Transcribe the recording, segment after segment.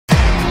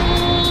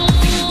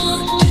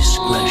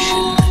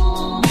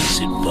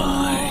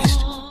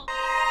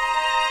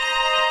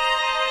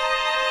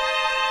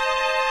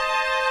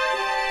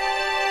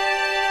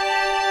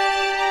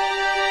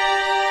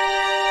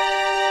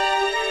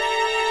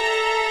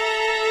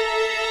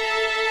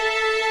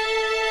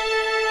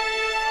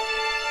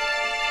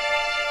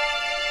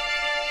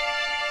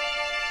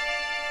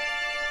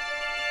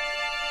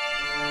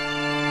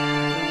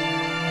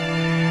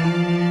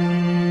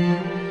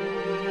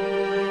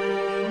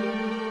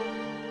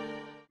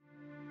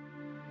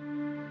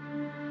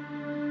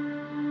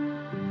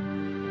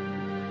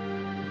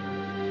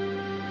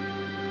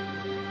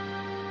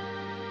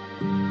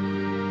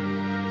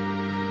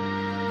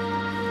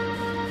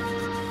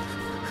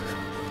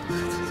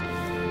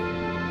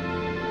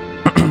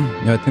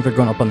Yeah, I think they're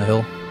going up on the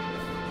hill.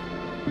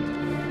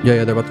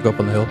 Yeah, they're about to go up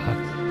on the hill.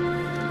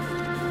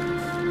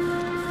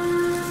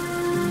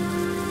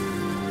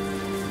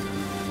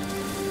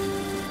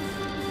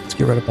 Let's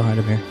get right up behind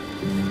him here.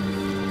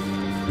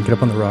 Get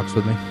up on the rocks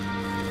with me.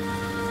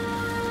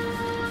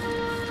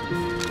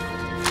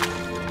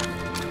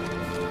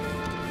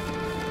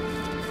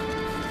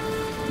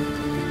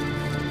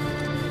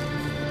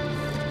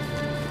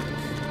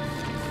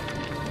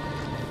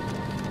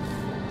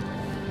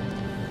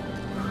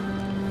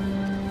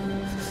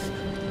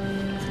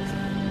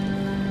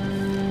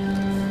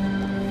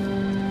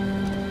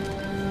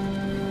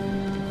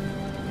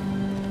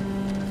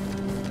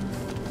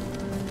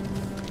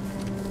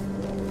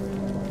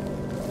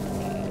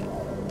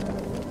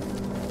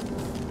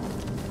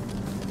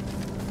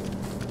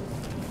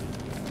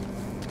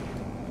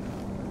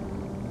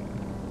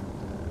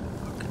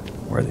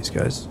 Where are these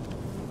guys?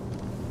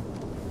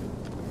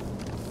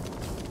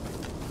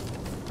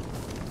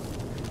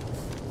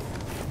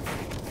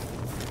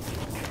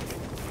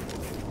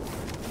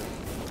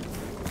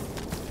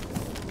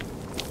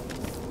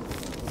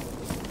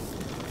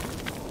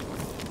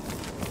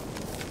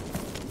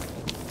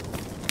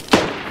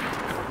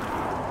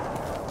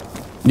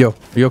 Yo, are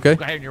you okay? There's a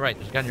guy on your right.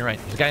 There's a guy on your right.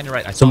 There's a guy on your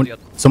right. I saw the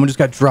other. Someone just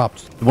got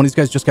dropped. One of these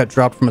guys just got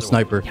dropped from a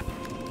sniper.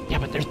 Yeah,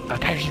 but there's a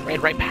guy just ran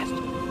right past.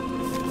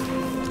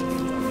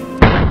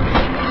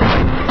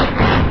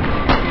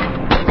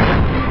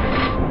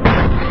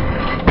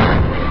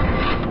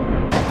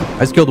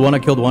 I just killed one. I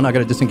killed one. I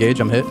gotta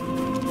disengage. I'm hit.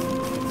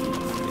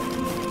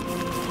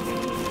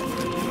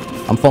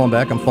 I'm falling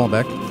back. I'm falling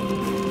back.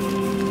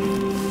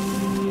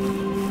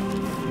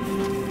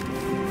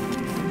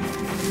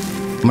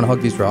 I'm gonna hug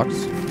these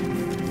rocks.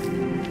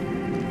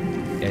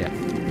 Yeah.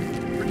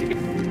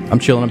 I'm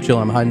chilling. I'm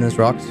chilling. I'm hiding in these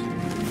rocks.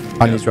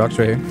 Hiding these rocks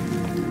right here.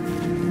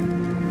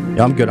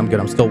 Yeah, I'm good. I'm good.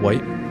 I'm still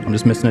white. I'm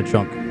just missing a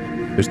chunk.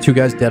 There's two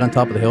guys dead on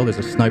top of the hill. There's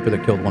a sniper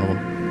that killed one of them.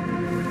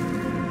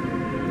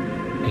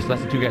 Okay, so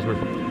that's the two guys we're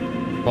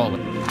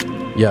following.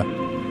 Yeah.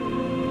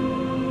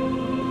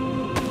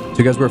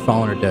 Two guys we're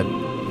following are dead.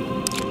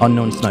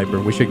 Unknown sniper.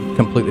 We should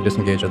completely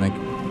disengage, I think.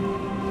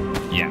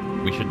 Yeah,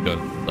 we should go.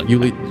 Like, You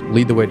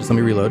lead the way. Just let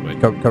me reload.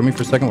 Cover me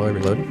for a second while I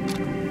reload.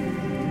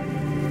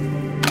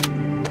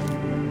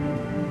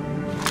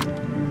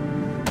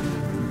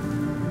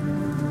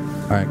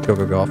 Alright, go,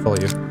 go, go. I'll follow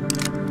you.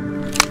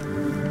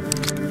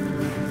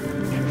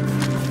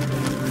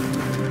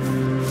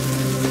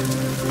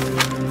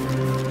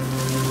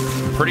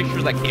 I'm pretty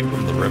sure that came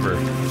from the river.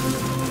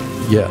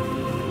 Yeah.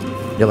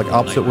 Yeah, like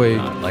opposite way.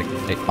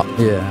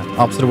 Yeah,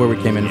 opposite of where we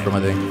came in from,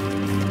 I think.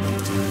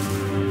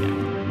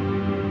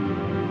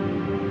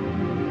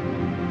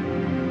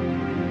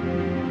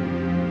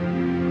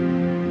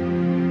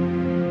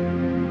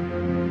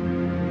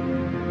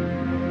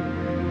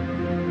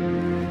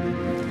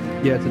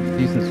 Yeah, it's a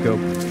decent scope.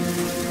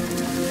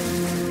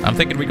 I'm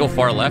thinking we go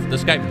far left.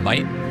 This guy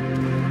might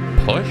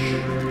push.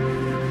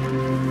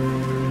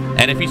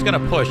 And if he's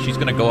going to push, he's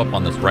going to go up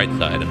on this right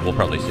side, and we'll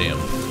probably see him.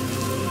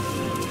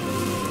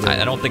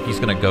 I don't think he's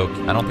going to go...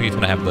 I don't think he's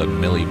going to have the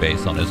melee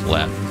base on his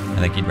left. I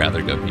think he'd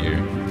rather go here.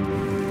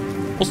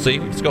 We'll see.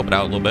 We can scope it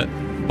out a little bit.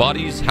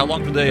 Bodies, how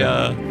long do they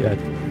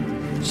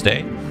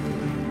stay?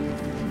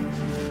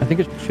 I think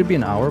it should be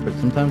an hour, but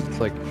sometimes it's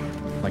like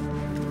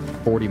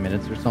 40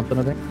 minutes or something,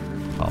 I think.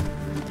 Oh.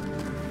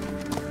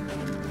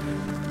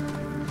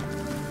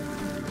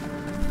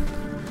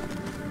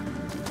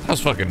 That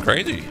was fucking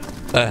crazy.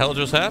 What the hell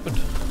just happened?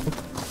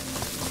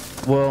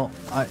 Well,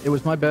 it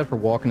was my bad for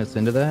walking us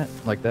into that.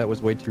 Like, that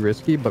was way too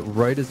risky, but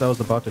right as I was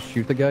about to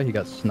shoot the guy, he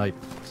got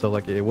sniped. So,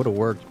 like, it would have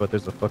worked, but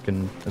there's a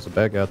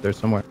bag out there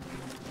somewhere.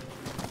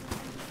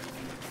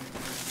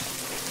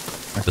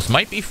 This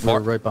might be far...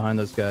 We're right behind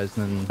those guys,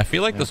 and then... I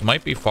feel like this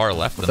might be far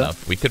left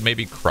enough. We could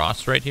maybe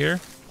cross right here.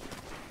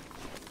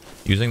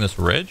 Using this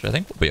ridge, I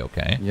think we'll be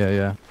okay.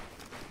 Yeah.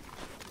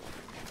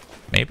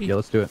 Maybe? Yeah,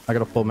 let's do it. I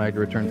got a full mag to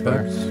return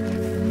fire.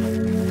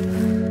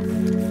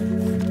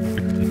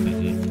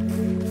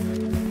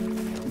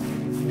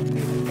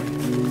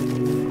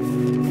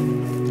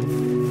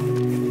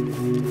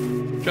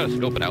 Try to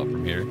scope it out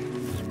from here.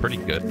 It's pretty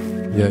good.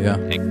 Yeah.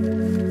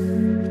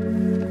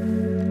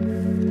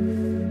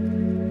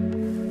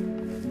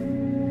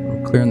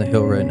 I'm clearing the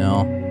hill right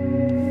now.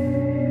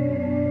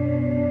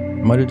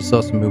 I might have just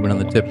saw some movement on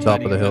the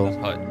top of the hill.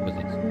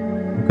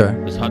 Okay.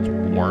 This hut's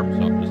warm,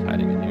 so I'm just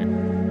hiding in here.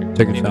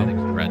 Take a shot. If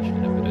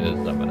it is,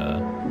 I'm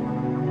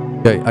gonna...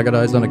 Okay, I got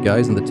eyes on a guy.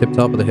 He's on the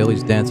top of the hill.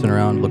 He's dancing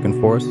around looking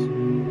for us.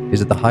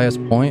 He's at the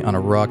highest point on a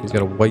rock. He's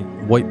got a white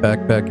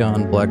backpack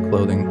on, black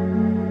clothing.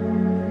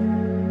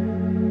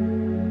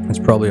 It's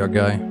probably our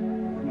guy.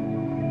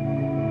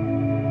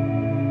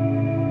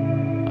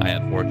 I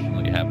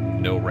unfortunately have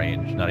no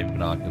range, not even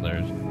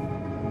binoculars.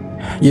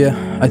 Yeah,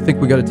 I think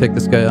we got to take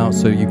this guy out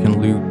so you can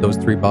loot those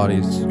 3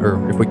 bodies.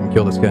 Or if we can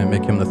kill this guy and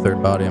make him the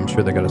 3rd body, I'm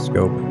sure they got a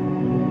scope.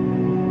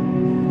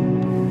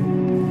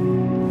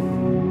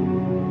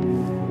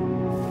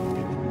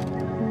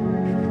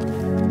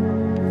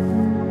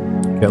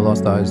 Okay, I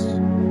lost eyes.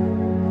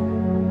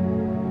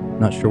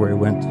 Not sure where he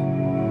went.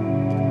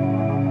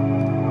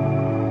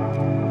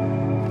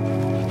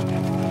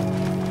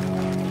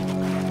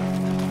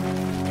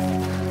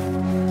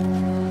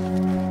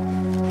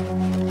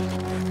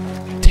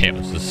 Damn,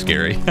 this is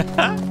scary.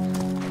 Yeah,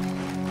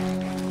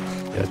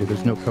 dude,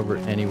 there's no cover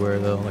anywhere,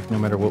 though. Like, no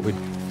matter what we...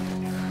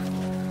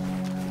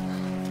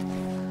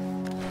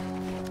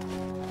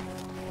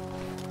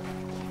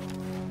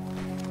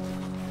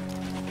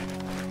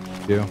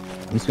 do.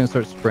 I'm just gonna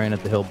start spraying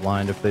at the hill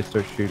blind if they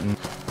start shooting.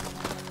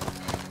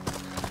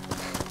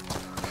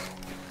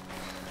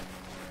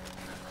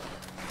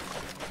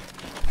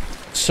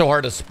 So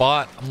hard to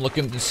spot. I'm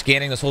looking,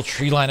 scanning this whole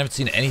tree line. I haven't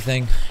seen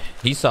anything.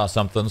 He saw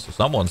something, so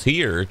someone's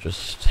here.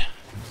 Just...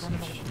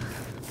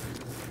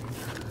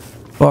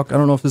 Fuck, I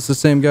don't know if this is the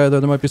same guy, though.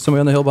 There might be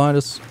somebody on the hill behind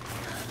us.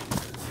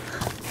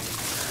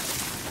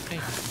 Hey,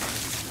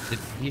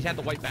 he had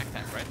the white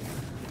backpack, right?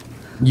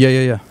 Yeah,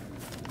 yeah, yeah.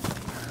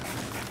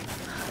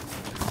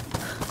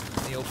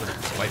 He opened it.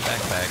 White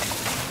backpack.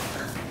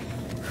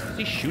 What's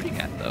he shooting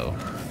at, though?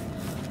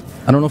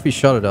 I don't know if he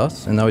shot at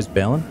us, and now he's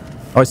bailing.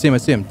 Oh, I see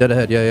him, dead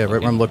ahead. Yeah, yeah, right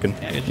where I'm looking.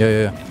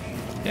 Yeah.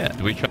 Yeah,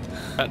 do we try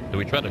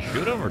to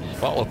shoot him or just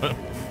follow him?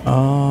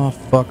 Oh,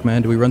 fuck,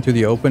 man. Do we run through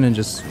the open and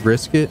just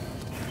risk it?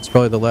 It's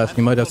probably the last.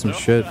 He might have some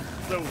shit.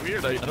 That's so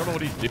weird. I don't know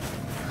what he's doing.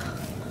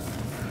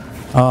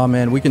 Oh,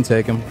 man, we can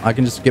take him. I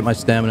can just get my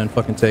stamina and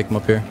fucking take him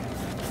up here.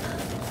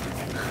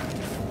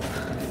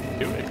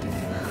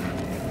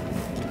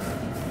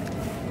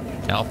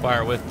 I'll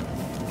fire with.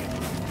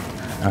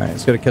 Alright,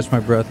 just gotta catch my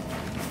breath.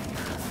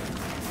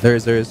 There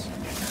he is.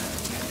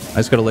 I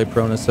just gotta lay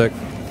prone a sec.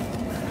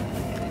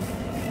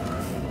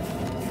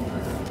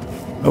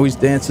 Oh, he's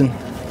dancing.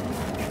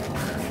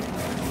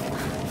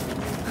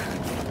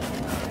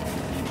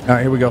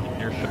 Alright, here we go.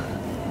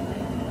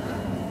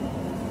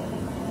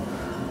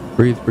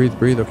 Breathe.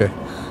 Okay.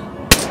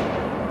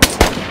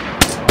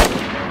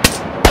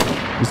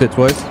 You said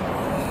twice?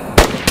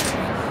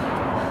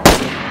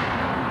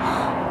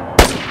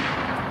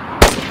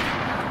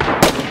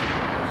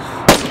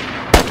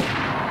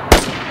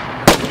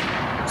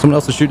 Someone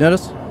else is shooting at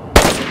us?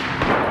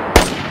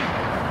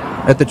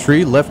 At the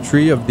tree, left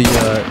tree of the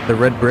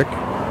red brick.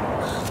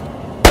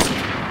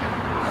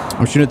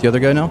 I'm shooting at the other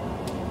guy now.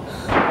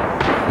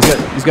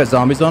 He's got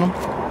zombies on him.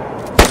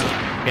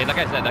 Okay, that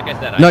guy's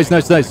dead. Nice.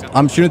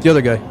 I'm shooting at the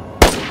other guy.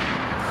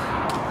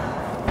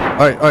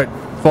 Alright.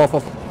 Fall.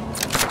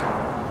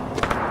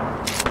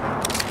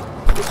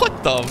 What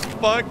the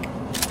fuck?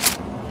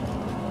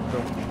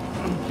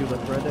 Dude,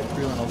 let's ride that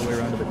tree line all the way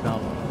around to the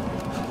town.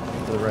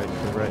 To the right.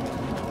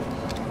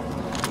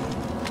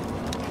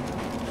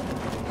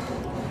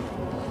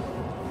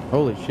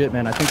 Holy shit,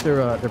 man. I think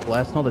they're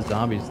blasting all the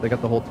zombies. They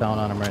got the whole town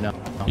on them right now.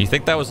 You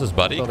think that was his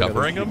buddy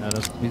covering him?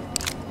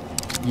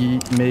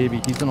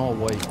 Maybe. He's in all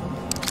white.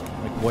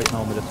 Like white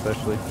helmet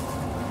especially.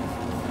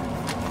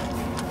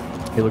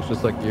 He looks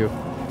just like you.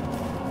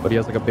 But he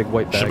has like a big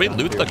white bag. Should we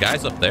loot the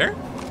guys up there?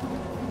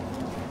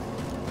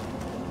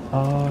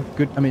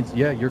 Good. I mean,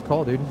 yeah, your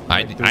call, dude.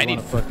 I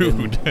need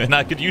food, and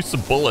I could use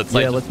some bullets.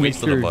 Yeah, I let's just make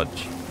wasted sure. a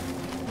bunch.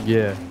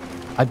 Yeah.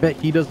 I bet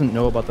he doesn't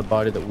know about the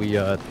body that we,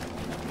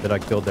 that I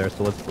killed there,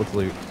 so let's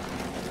loot.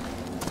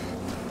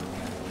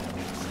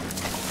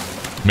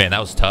 Man, that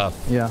was tough.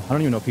 Yeah, I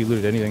don't even know if he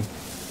looted anything.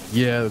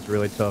 Yeah, it was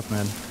really tough,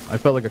 man. I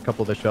felt like a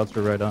couple of the shots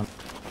were right on.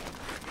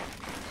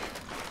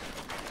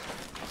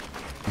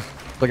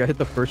 Like, I hit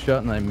the first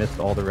shot and I missed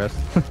all the rest.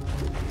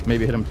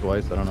 Maybe hit him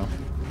twice, I don't know.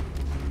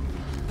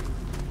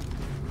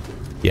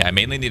 Yeah, I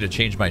mainly need to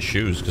change my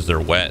shoes because they're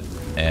wet,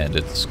 and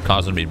it's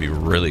causing me to be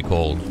really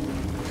cold.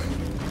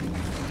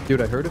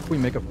 Dude, I heard if we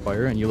make a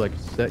fire and you, like,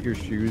 set your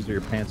shoes or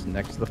your pants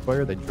next to the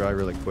fire, they dry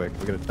really quick.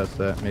 We gotta test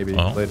that maybe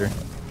later.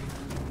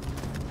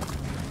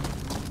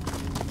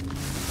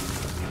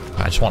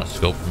 I just want to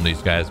scope from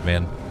these guys,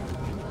 man.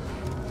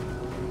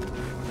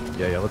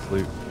 Yeah, let's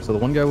loot. So the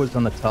one guy was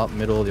on the top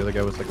middle, the other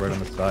guy was like right on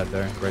the side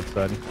there, right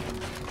side.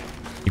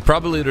 He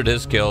probably looted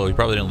his kill. He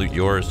probably didn't loot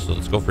yours, so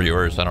let's go for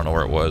yours. I don't know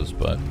where it was,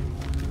 but...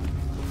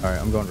 Alright,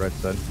 I'm going right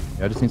side.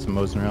 Yeah, I just need some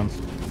Mosin rounds.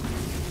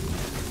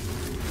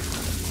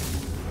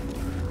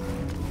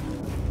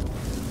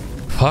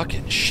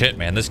 Fucking shit,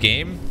 man. This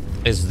game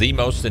is the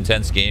most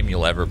intense game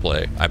you'll ever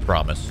play. I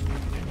promise.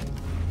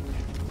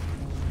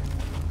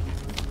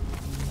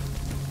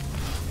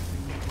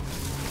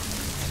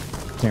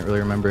 Can't really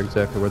remember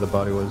exactly where the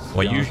body was.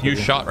 Well, you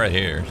shot right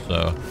here,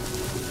 so...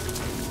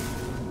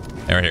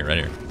 Yeah, right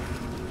here.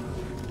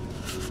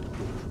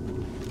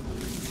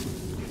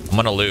 I'm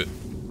gonna loot.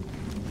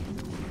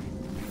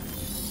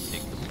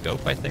 Take the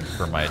scope, I think,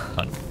 for my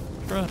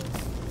Tundra.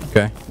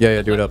 Okay.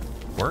 Yeah, do it up.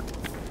 Work?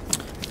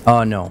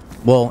 No.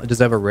 Well, does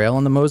it have a rail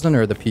on the Mosin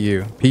or the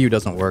PU? PU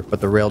doesn't work, but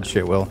the railed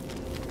shit will.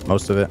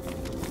 Most of it.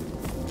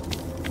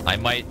 I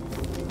might...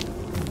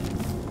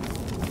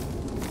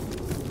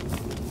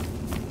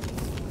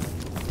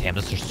 Damn,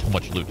 there's so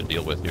much loot to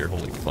deal with here.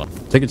 Holy fuck.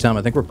 Take your time.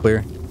 I think we're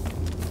clear.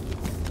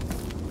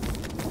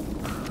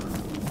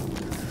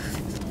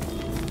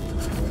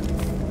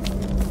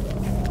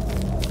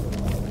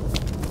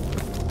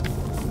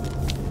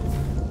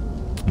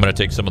 I'm gonna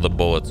take some of the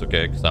bullets,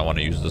 okay? Because I want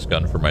to use this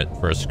gun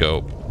for a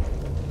scope.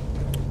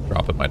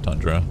 Drop it my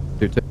Tundra.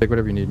 Dude, take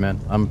whatever you need, man.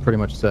 I'm pretty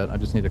much set. I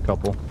just need a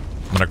couple.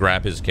 I'm gonna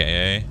grab his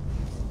KA.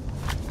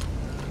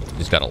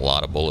 He's got a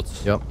lot of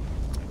bullets. Yep.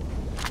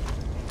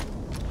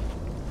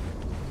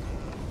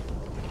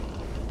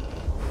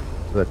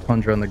 So that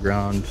Tundra on the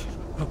ground,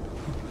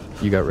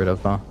 you got rid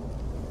of, huh?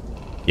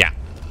 Yeah,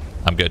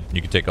 I'm good.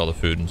 You can take all the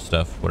food and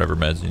stuff, whatever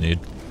meds you need.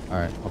 All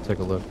right, I'll take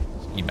a look.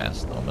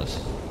 EMAS Thomas.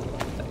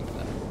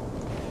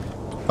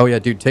 Oh yeah,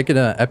 dude, take an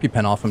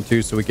EpiPen off him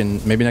too, so we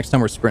can maybe next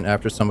time we're sprinting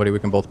after somebody, we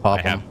can both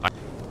pop him.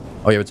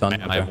 Oh, you have a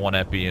ton. I have one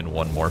epi and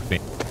one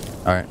morphine.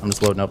 All right, I'm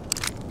just loading up.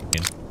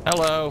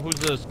 Hello, who's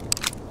this?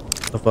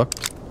 The fuck?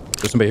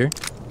 There's somebody here?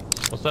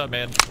 What's up,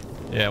 man?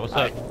 Yeah, what's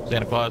up,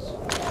 Santa Claus?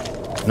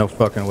 No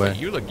fucking way.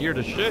 You look geared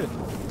as shit.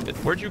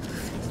 Where'd you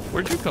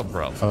come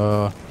from?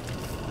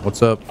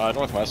 What's up?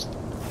 Northwest.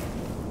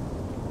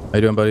 How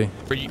you doing, buddy?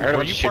 Were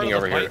you shooting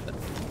over here?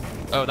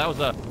 Oh, that was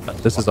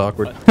This is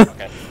awkward.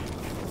 Okay.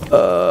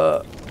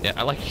 Yeah,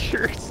 I like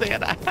your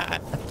Santa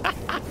hat.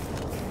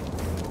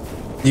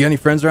 You got any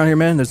friends around here,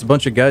 man? There's a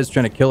bunch of guys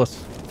trying to kill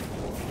us.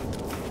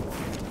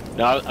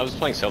 No, I was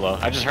playing solo.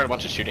 I just heard a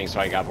bunch of shooting,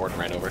 so I got bored and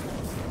ran over.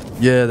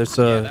 Yeah, there's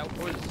Yeah, that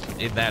was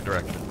in that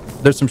direction.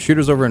 there's some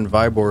shooters over in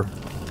Vybor,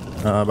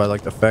 by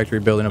like the factory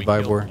building of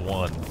Vybor. Killed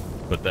one,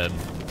 but then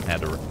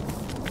had to.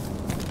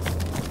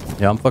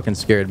 Yeah, I'm fucking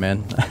scared,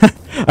 man.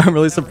 I'm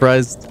really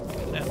surprised.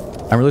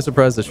 I'm really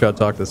surprised that Shroud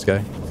talked to this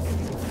guy.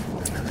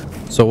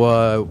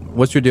 So,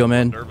 what's your deal,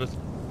 man? Nervous.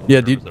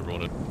 Yeah, do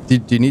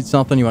you need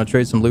something? You want to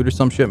trade some loot or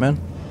some shit, man?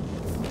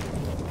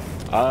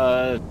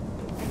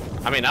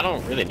 I mean, I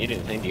don't really need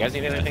anything. Do you guys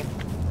need anything?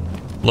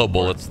 Low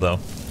bullets, though.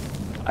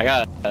 I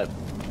have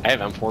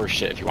M4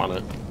 shit if you want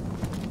it.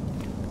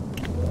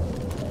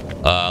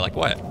 Like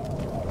what?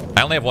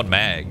 I only have one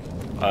mag.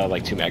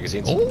 Like 2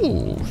 magazines.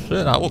 Oh,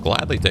 shit. I will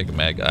gladly take a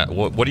mag.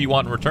 What do you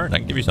want in return? I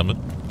can give you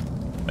something.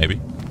 Maybe.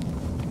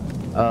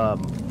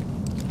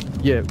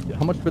 Yeah,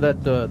 how much for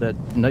that that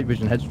night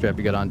vision head strap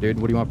you got on, dude?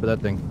 What do you want for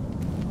that thing?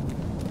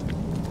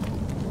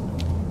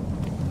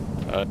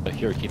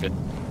 Here, keep it.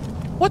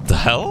 What the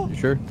hell? You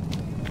sure?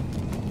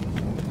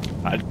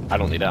 I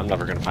don't need it. I'm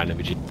never gonna find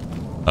MVG.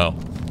 Oh.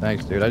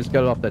 Thanks, dude. I just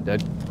got it off that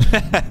dead.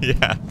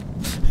 Yeah.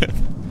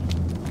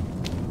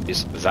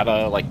 Is that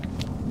like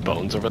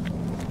bones over there?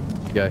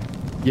 Guy.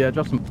 Yeah, I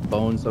dropped some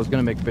bones. I was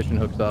gonna make fishing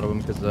hooks out of them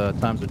because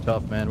times are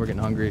tough, man. We're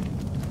getting hungry.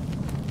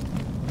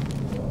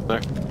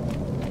 There.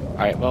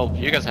 Alright, well,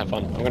 you guys have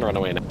fun. I'm gonna run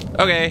away now.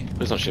 Okay.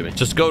 Please don't shoot me.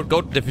 Just go.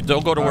 If you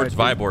don't go towards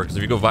right, Vybor, because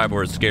if you go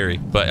Vybor, it's scary.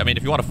 But I mean,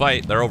 if you want to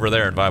fight, they're over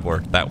there in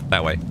Vybor.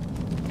 That way.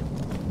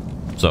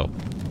 So.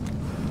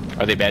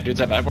 Are they bad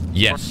dudes at Vybor?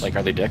 Yes. Like,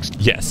 are they dicks?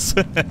 Yes.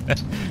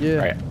 Yeah.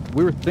 Right.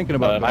 We were thinking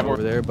about going Vybor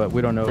over there, but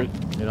we don't know.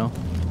 You know.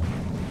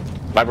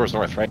 Vybor's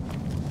north, right?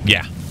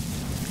 Yeah.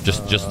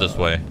 Just this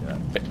way. Yeah.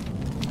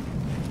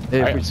 Hey, if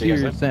Alright, we see see you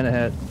guys your then. Santa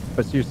hat, if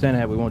I see your Santa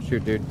hat, we won't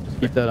shoot, dude. Just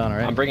keep that on,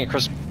 alright? I'm bringing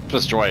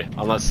Christmas joy,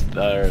 unless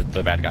they're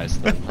the bad guys.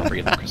 Then I'm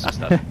bringing the Christmas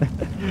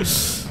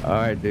stuff.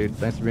 Alright, dude.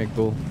 Thanks for being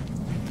cool.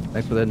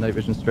 Thanks for that night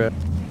vision strap.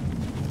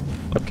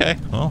 Okay.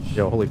 Well.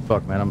 Yo, holy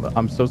fuck, man.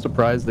 I'm so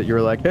surprised that you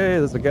were like, hey,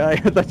 there's a guy.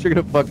 I thought you were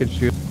gonna fucking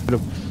shoot him.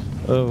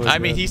 Oh my I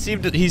mean,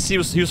 God. he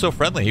was so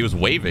friendly. He was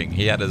waving.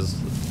 He had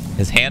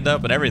his hand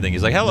up and everything.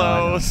 He's like,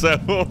 hello.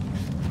 So.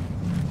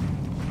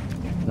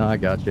 No, I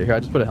got you. Here, I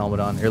just put a helmet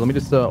on. Here, let me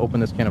just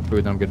open this can of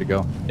food, then I'm good to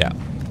go. Yeah.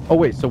 Oh,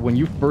 wait, so when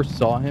you first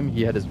saw him,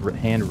 he had his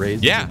hand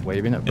raised? Yeah. And he was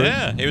waving at first?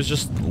 Yeah. He was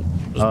just being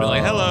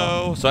like,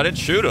 hello. So I didn't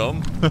shoot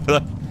him.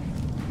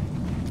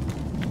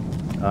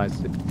 I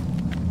see.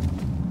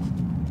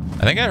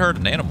 I think I heard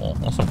an animal.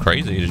 Oh, something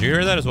crazy. Did you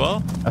hear that as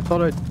well? I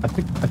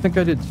think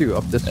I did too.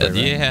 Up this way, right?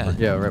 Yeah.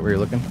 Yeah, right where you're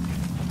looking.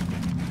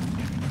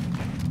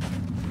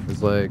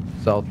 It's like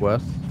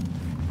southwest.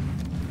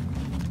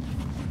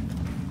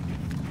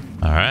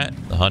 All right.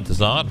 The hunt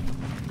is on.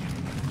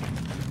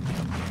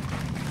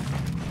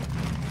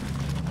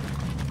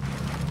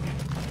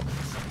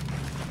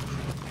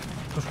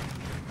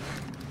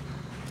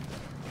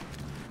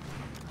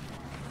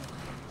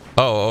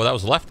 Oh, that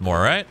was left more,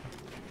 right?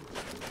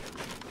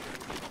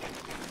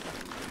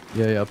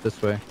 Yeah, up this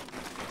way.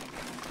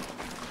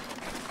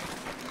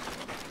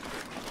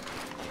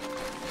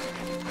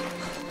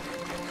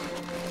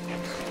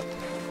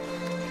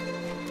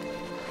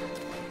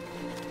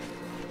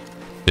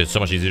 Dude, it's so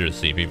much easier to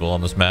see people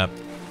on this map.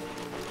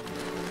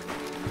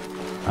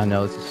 I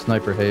know, it's a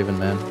sniper haven,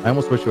 man. I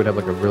almost wish it would have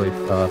like a really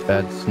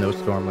bad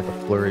snowstorm, like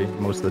a flurry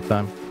most of the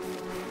time.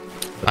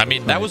 But I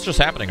mean, that was just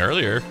happening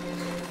earlier.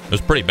 It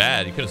was pretty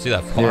bad. You couldn't see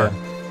that far.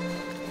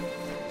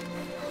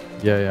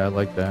 Yeah, I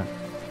like that.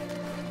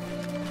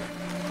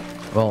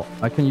 Well,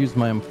 I can use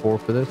my M4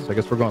 for this. I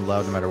guess we're going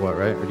loud no matter what,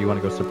 right? Or do you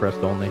want to go suppressed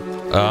only?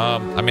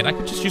 I mean, I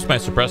could just use my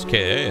suppressed KA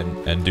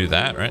and do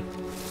that, right?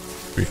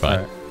 Be fine.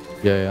 Right.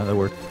 Yeah, that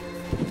works.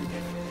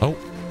 Oh.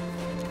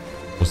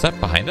 Was that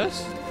behind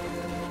us?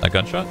 A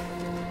gunshot?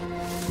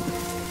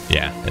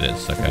 Yeah, it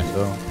is. Okay.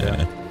 So,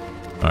 Yeah.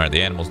 All right,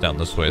 the animal's down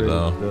this way,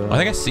 though. I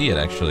think I see it,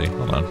 actually.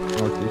 Hold on.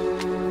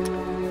 Northeast.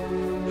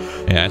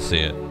 Yeah, I see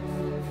it.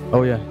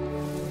 Oh, yeah.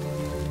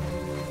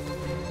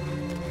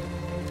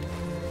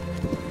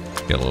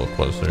 Get a little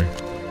closer.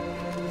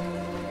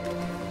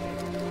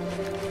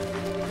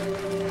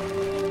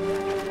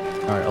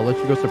 Alright, I'll let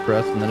you go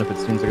suppress, and then if it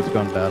seems like it's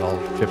gone bad, I'll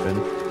chip in.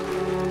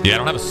 Yeah, I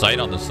don't have a sight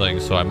on this thing,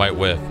 so I might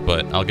whiff,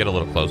 but I'll get a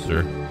little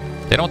closer.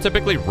 They don't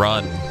typically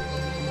run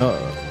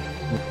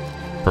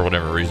for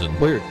whatever reason.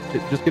 Well, here,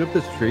 just get up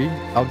this tree.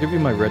 I'll give you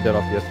my red dot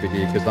off the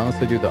SVD, because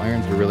honestly, dude, the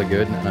irons are really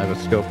good, and I have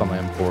a scope on my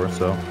M4,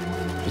 so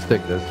just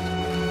take this.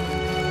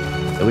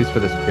 At least for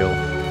this kill.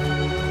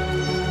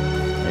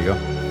 There you go.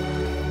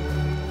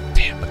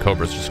 Damn, the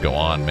cobras just go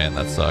on, man.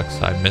 That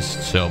sucks. I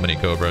missed so many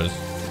cobras.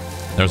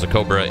 There was a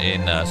cobra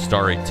in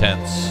Starry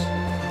Tents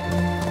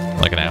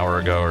like an hour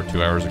ago or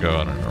 2 hours ago.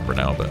 I don't remember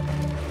now, but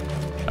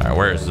all right,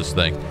 where is this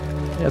thing?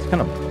 Yeah, it's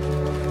kind of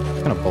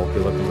bulky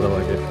looking, but I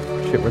like it.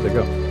 Shit, where'd they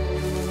go?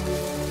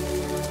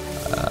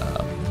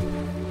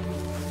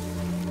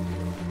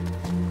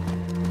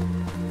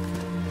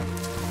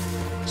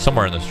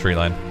 Somewhere in this tree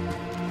line.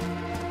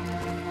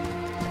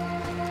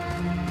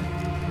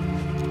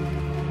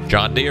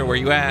 John Deere, where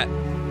you at?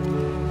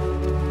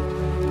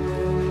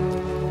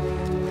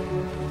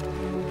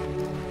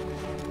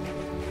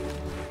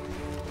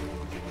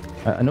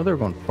 I know they were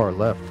going far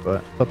left, but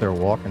I thought they were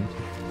walking.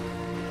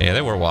 Yeah,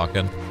 they were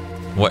walking.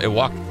 What? It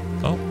walked.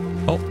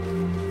 Oh,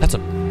 that's a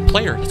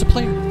player. That's a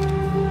player.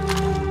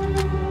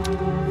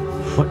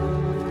 What?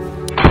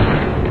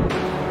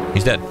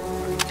 He's dead.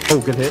 Oh,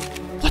 good hit.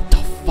 What the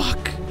fuck?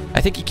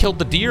 I think he killed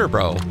the deer,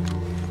 bro.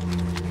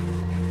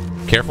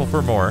 Careful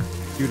for more.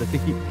 Dude, I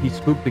think he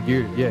spooked the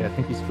deer. Yeah, I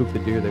think he spooked the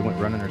deer. They went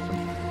running or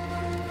something.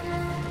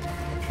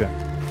 Shit.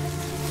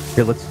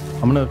 Here,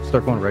 I'm gonna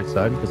start going right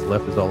side because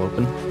left is all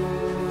open.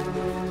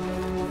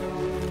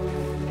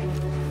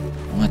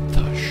 What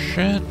the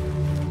shit?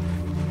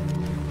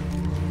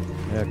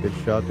 Yeah, good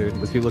shot, dude.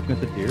 Was he looking at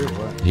the deer or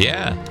what?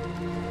 Yeah.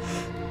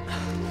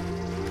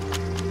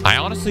 I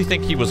honestly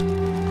think he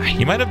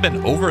might have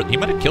been over. He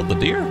might have killed the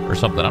deer or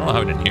something. I don't know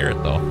how I didn't hear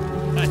it though.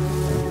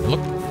 Look.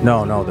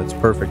 No, that's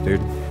perfect,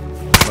 dude.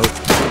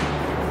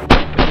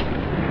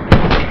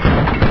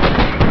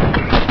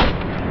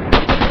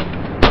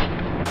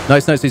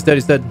 Nice. He's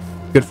dead.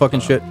 Good fucking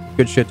shit.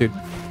 Good shit, dude.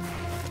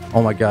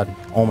 Oh my god.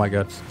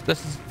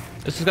 This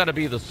has got to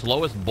be the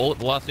slowest bullet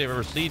velocity I've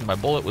ever seen. My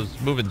bullet was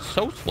moving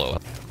so slow.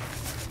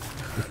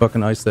 You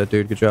fucking iced that,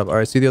 dude. Good job. All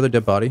right, see the other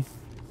dead body?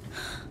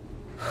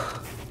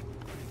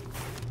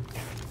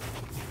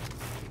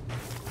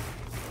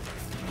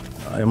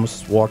 I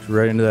almost walked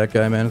right into that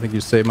guy, man. I think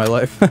you saved my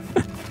life.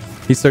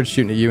 He started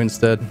shooting at you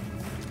instead.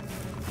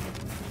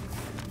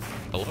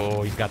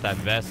 Oh, he's got that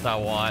vest I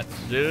want.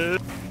 Shit.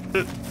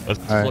 Let's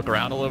just right. look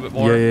around a little bit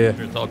more. Yeah. Make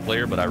sure it's all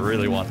clear, but I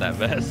really want that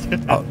vest.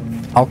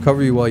 I'll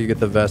cover you while you get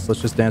the vest.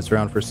 Let's just dance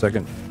around for a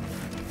second.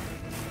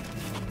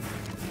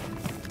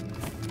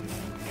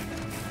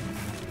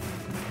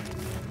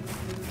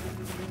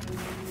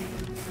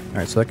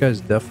 Alright, so that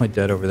guy's definitely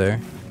dead over there.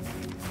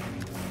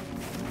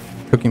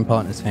 Cooking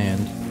pot in his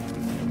hand.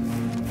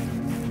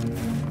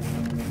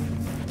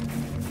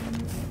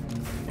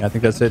 Yeah, I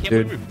think that's it,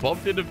 dude. We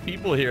bumped into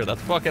people here.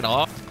 That's fucking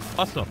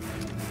awesome.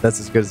 That's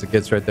as good as it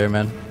gets right there,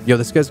 man. Yo,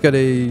 this guy's got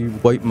a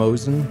white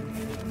Mosin,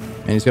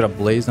 and he's got a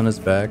blaze on his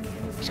back.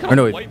 He's got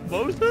a white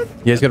Mosin?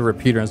 Yeah, he's got a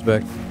repeater on his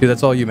back. Dude,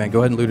 that's all you, man. Go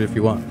ahead and loot it if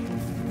you want.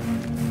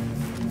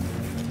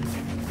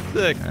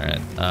 Sick. Alright,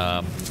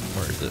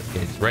 where is it?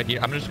 Okay, it's right here.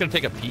 I'm just gonna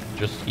take a peek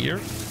just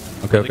here.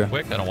 Okay, really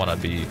quick. I don't want to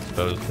be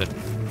exposed to...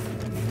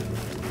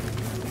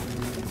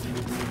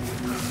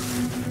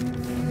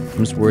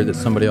 I'm just worried that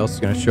somebody else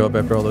is going to show up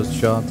after all those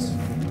shots.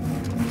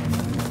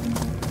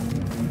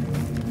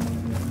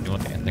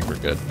 I think we're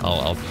good.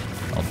 I'll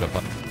jump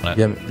up.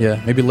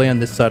 Yeah. Maybe lay on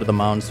this side of the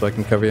mound so I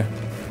can cover you.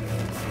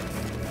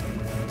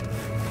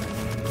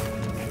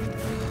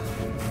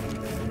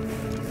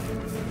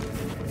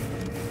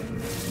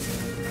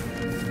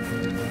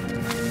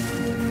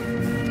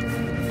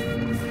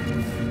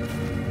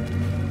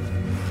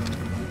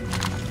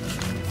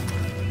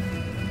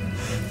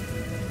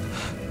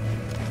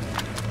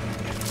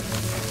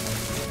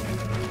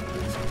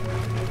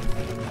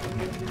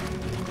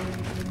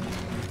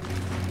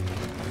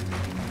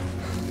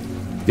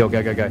 Yo,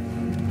 guy.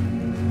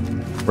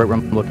 Right where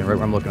I'm looking.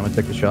 I'm gonna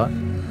take the shot.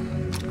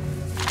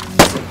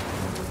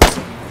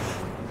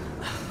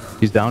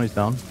 He's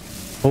down.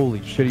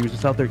 Holy shit, he was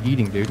just out there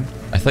eating, dude.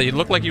 I thought you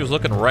looked like he was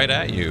looking right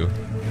at you.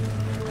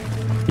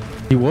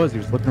 He was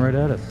looking right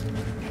at us.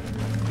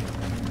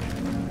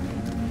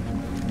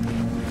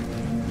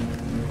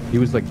 He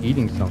was like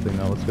eating something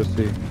though. Let's go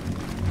see.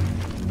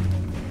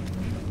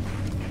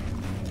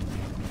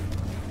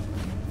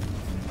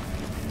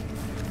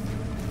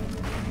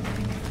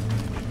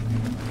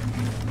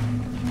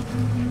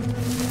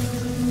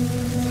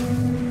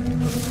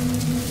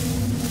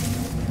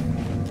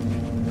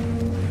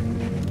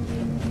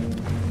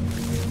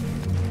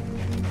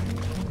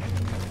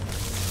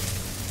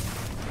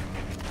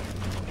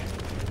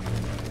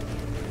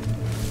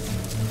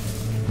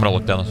 I'm gonna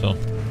look down this hill.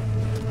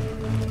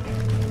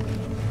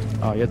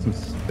 Oh, he had some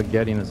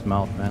spaghetti in his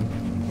mouth, man.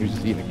 He was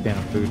just eating a can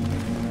of food.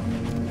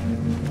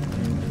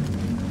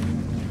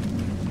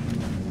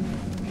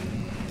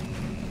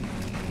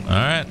 All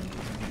right.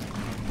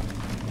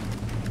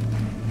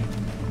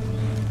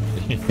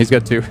 He's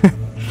got 2.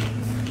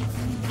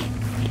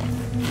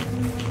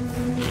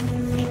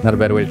 Not a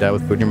bad way to die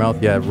with food in your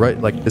mouth. Yeah, right.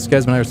 Like, this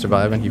guy's when I was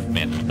surviving.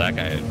 Man, that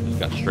guy just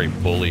got straight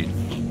bullied.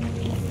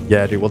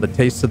 Yeah, dude. Well, the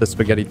taste of the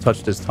spaghetti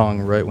touched his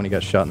tongue right when he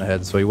got shot in the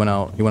head, so he went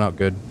out. He went out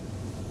good.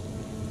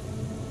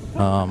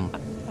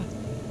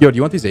 Yo, do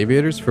you want these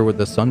aviators for with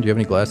the sun? Do you have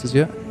any glasses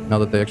yet? Now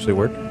that they actually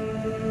work?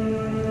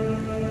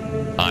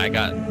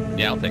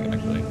 Yeah, I'll take them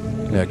actually.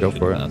 Yeah, go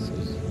for it.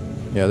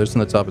 Yeah, there's in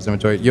the top of his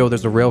inventory. Yo,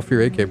 there's a rail for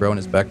your AK, bro, in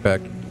his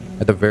backpack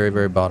at the very,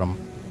 very bottom.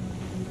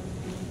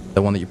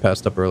 The one that you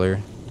passed up earlier.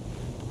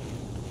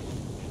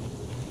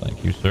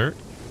 Thank you, sir.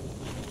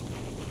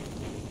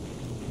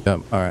 Yep.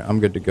 All right, I'm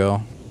good to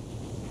go.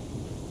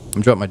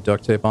 I'm dropping my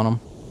duct tape on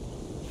him.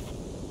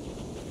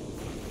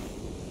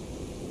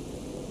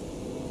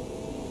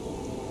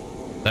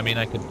 Does that mean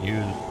I could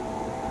use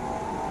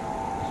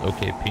this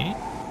OKP?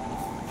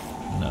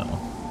 No.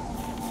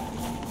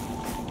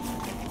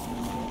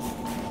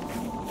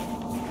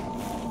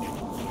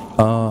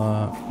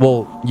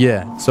 Well,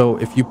 yeah. So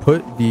if you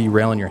put the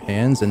rail in your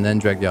hands and then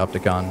drag the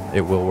optic on,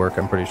 it will work,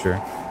 I'm pretty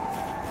sure.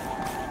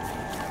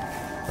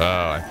 Oh,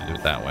 I have to do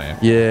it that way.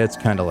 Yeah, it's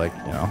kind of like,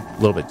 you know, a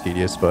little bit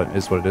tedious, but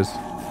it's what it is.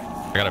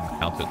 I gotta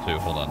mount it too.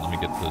 Hold on, let me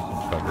get some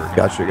cover.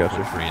 Gotcha.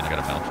 Free, and I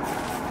gotta mount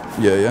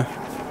it. Yeah.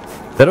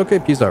 That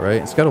OKP's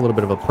alright. It's got a little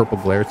bit of a purple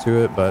glare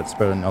to it, but it's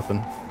better than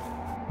nothing.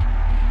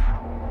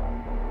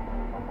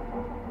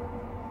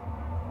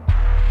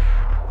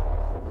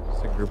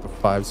 It's a group of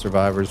 5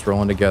 survivors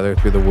rolling together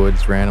through the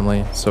woods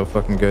randomly. So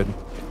fucking good.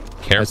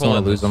 Careful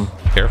in lose them.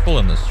 Careful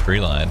in this tree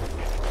line.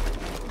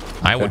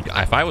 I would,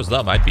 if I was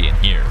them, I'd be in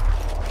here.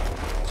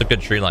 It's a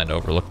good tree line to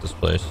overlook this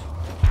place.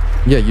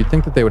 Yeah, you'd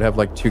think that they would have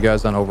like 2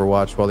 guys on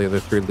Overwatch while the other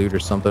 3 loot or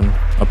something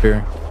up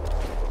here.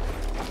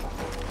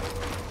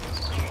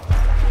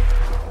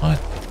 What?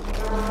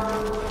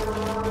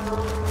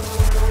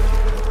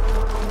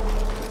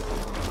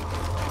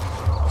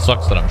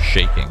 Sucks that I'm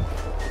shaking.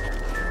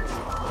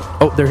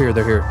 Oh, they're here.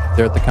 They're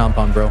at the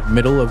compound, bro.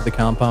 Middle of the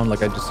compound.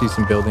 Like, I just see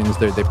some buildings.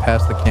 They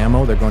passed the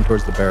camo. They're going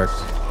towards the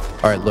barracks.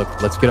 All right,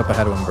 look. Let's get up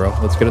ahead of them, bro.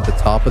 Let's get at the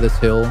top of this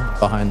hill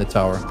behind the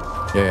tower.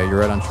 Yeah, you're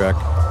right on track.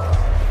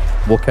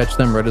 We'll catch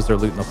them right as they're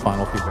looting the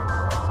final few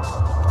barracks.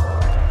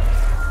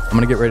 I'm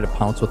going to get ready to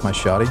pounce with my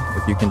shotty.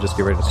 If you can just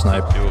get ready to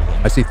snipe.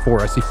 I see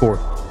 4.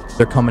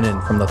 They're coming in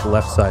from the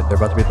left side. They're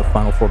about to be at the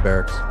final 4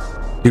 barracks.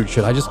 Dude,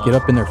 should I just get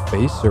up in their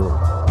face? Or...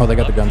 Oh, they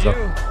got the guns up.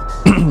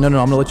 No, I'm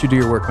going to let you do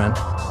your work, man.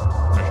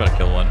 I'm gonna try to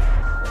kill one.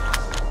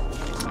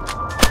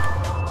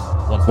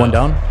 One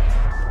down.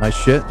 Nice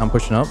shit. I'm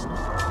pushing up.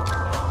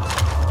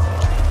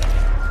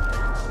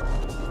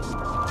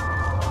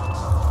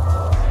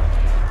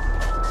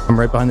 I'm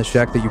right behind the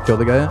shack that you killed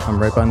the guy at. I'm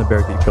right behind the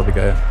barrack that you killed the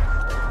guy at.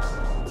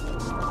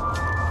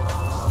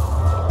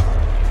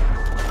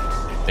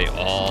 They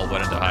all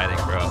went into hiding,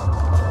 bro.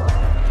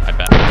 I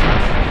bet.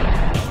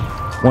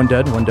 One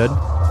dead.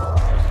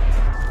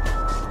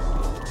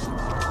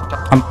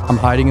 I'm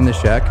hiding in the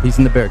shack. He's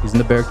in the barrack. He's in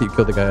the barrack that you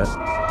killed the guy at.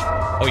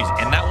 Oh, he's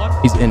in that one?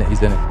 He's in it. I'm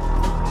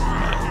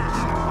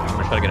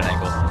gonna try to get an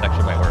angle. This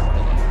actually might work.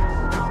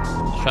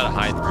 Just try to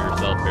hide for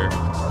yourself here.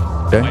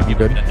 Okay, Might be you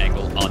good? an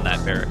angle on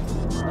that barrack.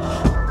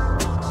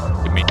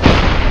 Give me 10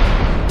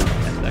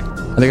 seconds.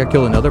 I think I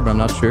killed another, but I'm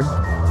not sure.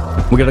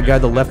 We got a guy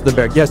to the left of the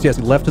barrack. Yes,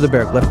 left of the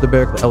barrack.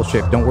 The L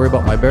shape. Don't worry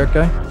about my barrack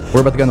guy.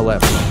 Worry about the guy on the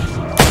left.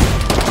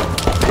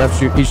 Left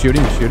shoot. He's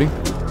shooting.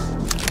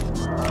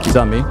 He's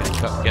on me.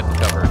 Get the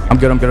cover. I'm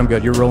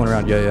good. You're rolling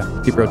around. Yeah.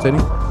 Keep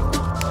rotating.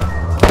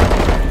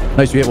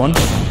 Nice, you hit one.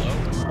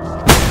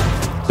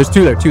 There's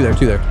 2 there. Got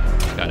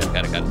it.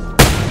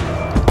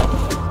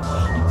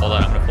 Hold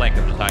on, I'm gonna flank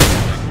him. Just hide.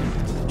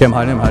 Okay, I'm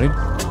hiding.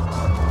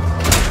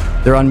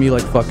 They're on me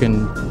like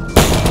fucking...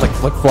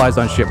 Like flies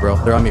on shit, bro.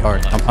 They're on me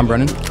hard. I'm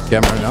running. Okay,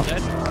 I'm running out.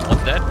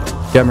 One's dead.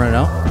 Okay, I'm running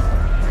out.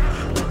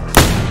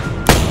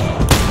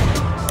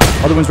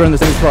 Other one's running the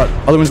same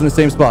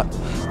spot.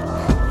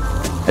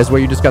 That's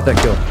where you just got that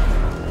kill.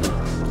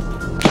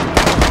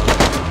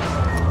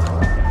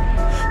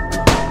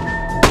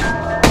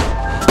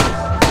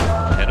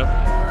 Hit him.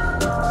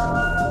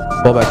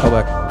 Fall back.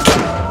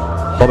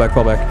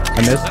 I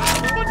missed.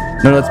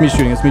 No, that's me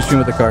shooting. With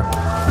the car.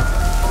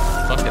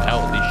 Fucking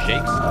hell, these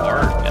shakes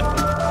hard, man.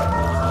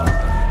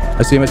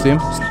 I see him.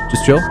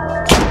 Just chill.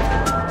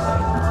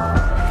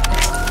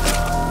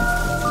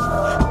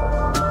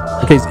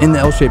 Okay, he's in the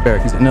L-shaped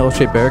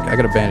barrack. I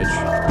got a bandage.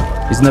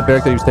 He's in that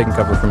barrack that he was taking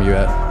cover from you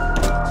at.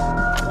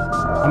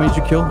 How many did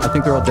you kill? I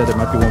think they're all dead. There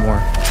might be one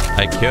more.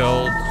 I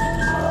killed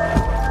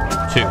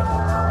 2.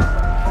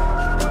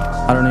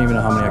 I don't even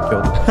know how many I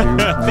killed. 2,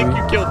 maybe? I think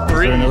you killed 3.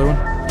 Is there another one?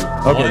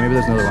 Okay, maybe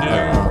there's another one. I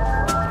don't know.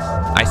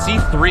 I see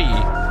 3.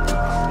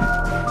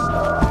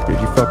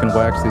 Dude, you fucking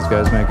waxed these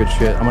guys, man. Good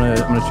shit. I'm gonna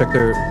check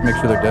make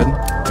sure they're dead.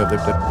 Yep,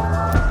 they're dead.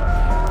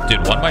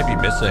 Dude, one might be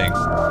missing.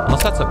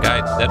 Unless that's a guy,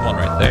 dead one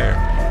right there.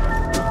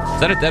 Is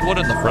that a dead one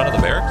in the front of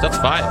the barracks?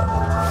 That's 5.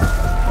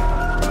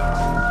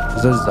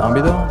 Is that a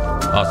zombie though?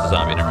 Oh, it's a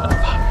zombie. Never mind.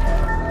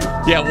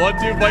 Yeah, one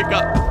dude might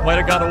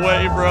have got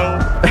away,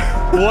 bro.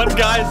 One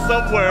guy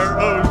somewhere.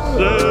 Oh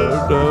shit.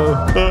 No.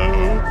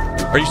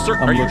 Are you sure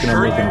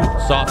you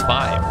saw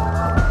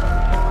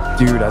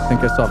 5? Dude, I think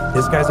I saw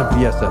this guy's a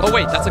VSS. Oh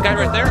wait, that's a guy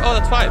right there? Oh,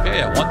 that's 5.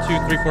 Yeah, yeah. 1,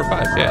 2, 3, 4,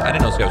 5. Yeah, I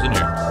didn't know this guy was in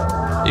here.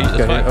 Yeah,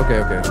 that's 5.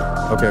 Okay.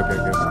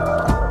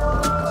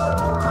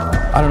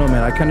 I don't know,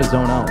 man. I kind of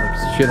zone out. Like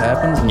shit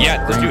happens and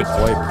yeah, this dude.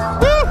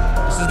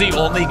 This is the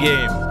only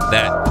game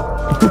that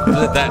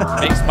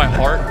makes my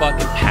heart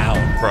fucking pound,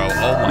 bro.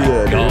 Oh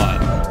my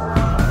god. Dude.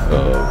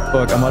 Oh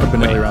fuck, I'm out of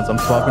Benelli rounds. I'm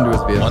swapping to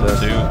his VSS. 1,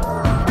 2.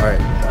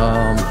 Alright,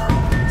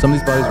 some of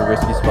these bodies are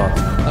risky spots,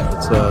 man.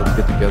 Let's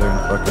get together and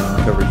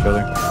fucking cover each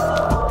other.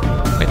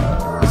 Wait.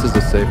 This is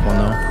a safe one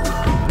though.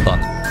 Hold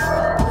on.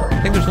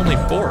 I think there's only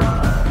 4.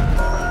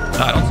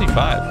 No, I don't see 5.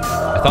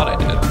 I thought I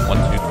did. 1,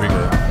 2, 3.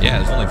 Yeah,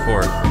 there's only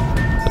 4.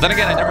 But then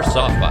again, I never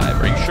saw 5.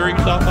 Are you sure you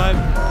saw 5?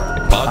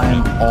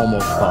 I'm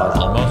almost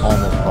positive.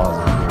 Almost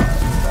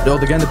positive. Yo,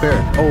 the guy in the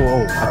barrack.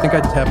 Oh, I think I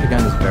tapped the guy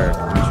in this barrack.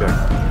 Let me check.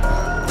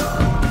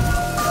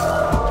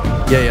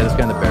 Yeah, this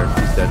guy in the barrack.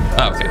 He's dead.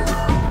 Oh, okay.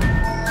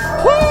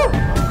 Woo!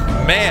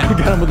 Man. I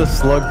got him with a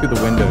slug through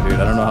the window, dude.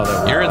 I don't know how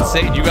that worked. You're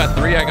insane. You got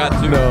 3, I got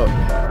 2.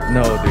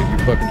 No, dude. You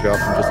fucking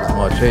dropped him just as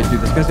much. Hey,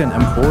 dude, this guy's got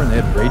an M4 and they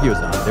had radios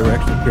on. They were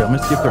actually here. I'm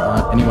gonna see if they're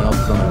on. Anyone else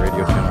is on the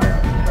radio channel here.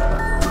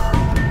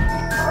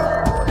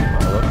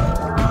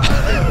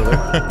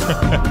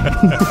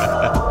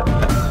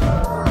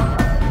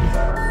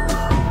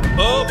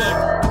 Oh my god.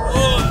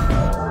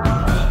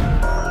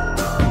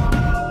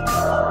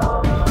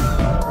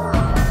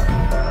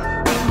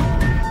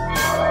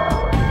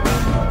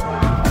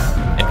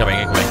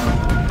 Incoming.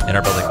 In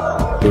our building.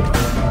 Good.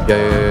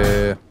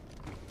 Yeah.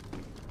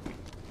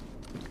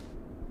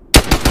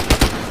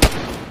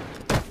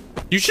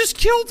 You just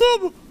killed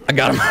him! I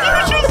got him. You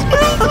just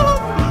killed him!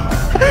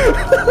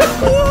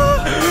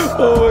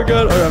 Oh my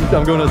god. Alright,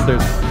 I'm going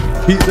upstairs.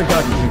 He's in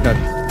cocky.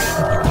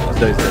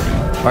 Stay.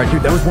 Alright,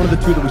 dude, that was one of the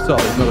 2 that we saw.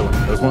 There's another one.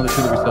 That was one of the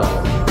 2 that we saw.